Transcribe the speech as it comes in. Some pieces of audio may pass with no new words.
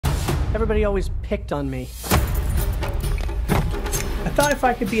Everybody always picked on me. I thought if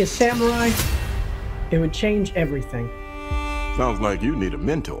I could be a samurai, it would change everything. Sounds like you need a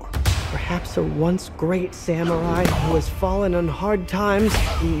mentor. Perhaps a once great samurai who has fallen on hard times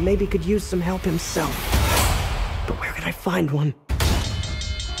and maybe could use some help himself. But where could I find one?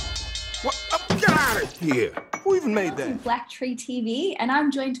 What? Get out of here! Who even made that? Black Tree TV, and I'm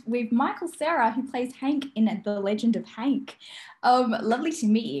joined with Michael Cera, who plays Hank in The Legend of Hank. Lovely to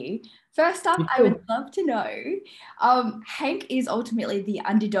meet you. First up, I would love to know, Hank is ultimately the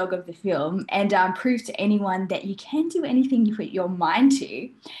underdog of the film and proves to anyone that you can do anything you put your mind to.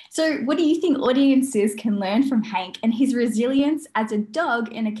 So what do you think audiences can learn from Hank and his resilience as a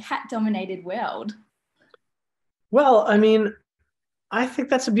dog in a cat-dominated world? Well, I mean, I think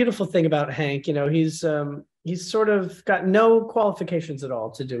that's a beautiful thing about Hank. You know, he's sort of got no qualifications at all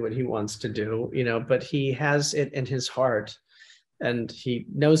to do what he wants to do, you know, but he has it in his heart. And he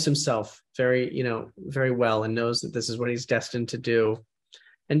knows himself very well and knows that this is what he's destined to do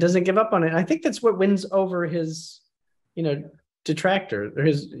and doesn't give up on it. I think that's what wins over his, detractor, or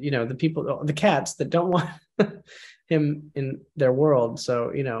his, the people, the cats that don't want him in their world.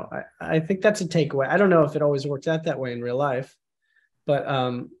 So, I think that's a takeaway. I don't know if it always works out that way in real life, but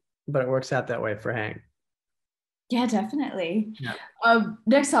it works out that way for Hank. Yeah, definitely. Yeah.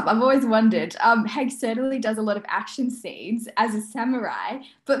 Next up, I've always wondered, Hank certainly does a lot of action scenes as a samurai,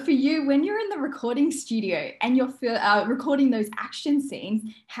 but for you, when you're in the recording studio and you're recording those action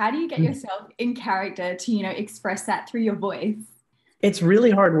scenes, how do you get yourself in character to, express that through your voice? It's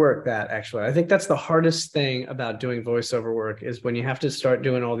really hard work, that actually. I think that's the hardest thing about doing voiceover work is when you have to start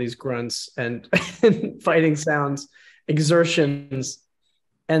doing all these grunts and fighting sounds, exertions.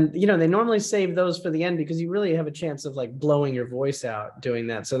 And, they normally save those for the end because you really have a chance of like blowing your voice out doing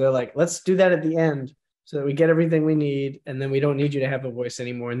that. So they're like, let's do that at the end so that we get everything we need. And then we don't need you to have a voice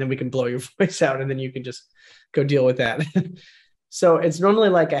anymore. And then we can blow your voice out and then you can just go deal with that. So it's normally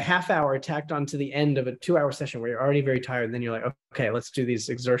like a half hour tacked on to the end of a 2-hour session where you're already very tired. And then you're like, okay, let's do these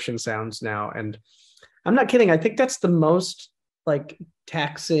exertion sounds now. And I'm not kidding. I think that's the most like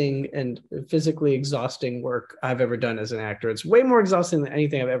taxing and physically exhausting work I've ever done as an actor. It's way more exhausting than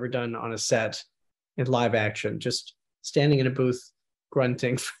anything I've ever done on a set in live action, just standing in a booth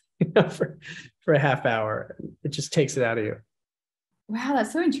grunting for a half hour. It just takes it out of you. Wow,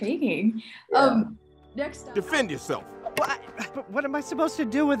 that's so intriguing. Yeah. Next up, Defend yourself. But what am I supposed to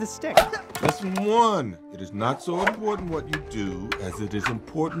do with a stick? Lesson 1. It is not so important what you do as it is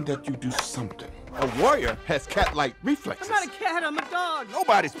important that you do something. A warrior has cat-like reflexes. I'm not a cat, I'm a dog.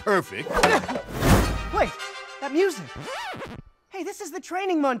 Nobody's perfect. Wait, that music. Hey, this is the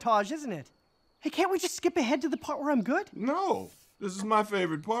training montage, isn't it? Hey, can't we just skip ahead to the part where I'm good? No, this is my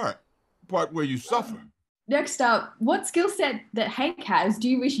favorite part. The part where you suffer. next up, what skill set that Hank has do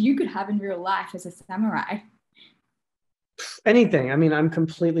you wish you could have in real life as a samurai? Anything. I mean, I'm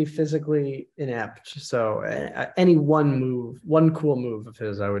completely physically inept. So any one cool move of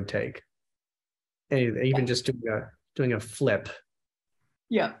his, I would take. Anything, even just doing a flip.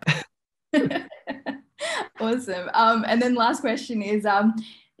 Yeah. Awesome. And then last question is,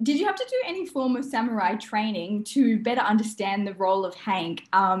 did you have to do any form of samurai training to better understand the role of Hank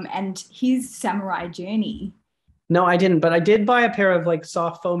and his samurai journey? No, I didn't, but I did buy a pair of like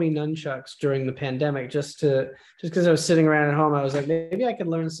soft foamy nunchucks during the pandemic just because I was sitting around at home. I was like, maybe I could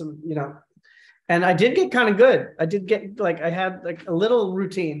learn some, and I did get kind of good. I did get I had like a little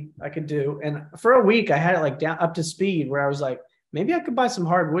routine I could do. And for a week I had it like down up to speed where I was like, maybe I could buy some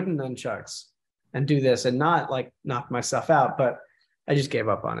hard wooden nunchucks and do this and not like knock myself out, but I just gave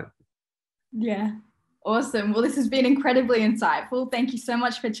up on it. Yeah. Awesome. Well, this has been incredibly insightful. Thank you so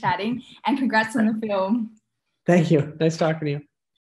much for chatting and congrats on the film. Thank you. Nice talking to you.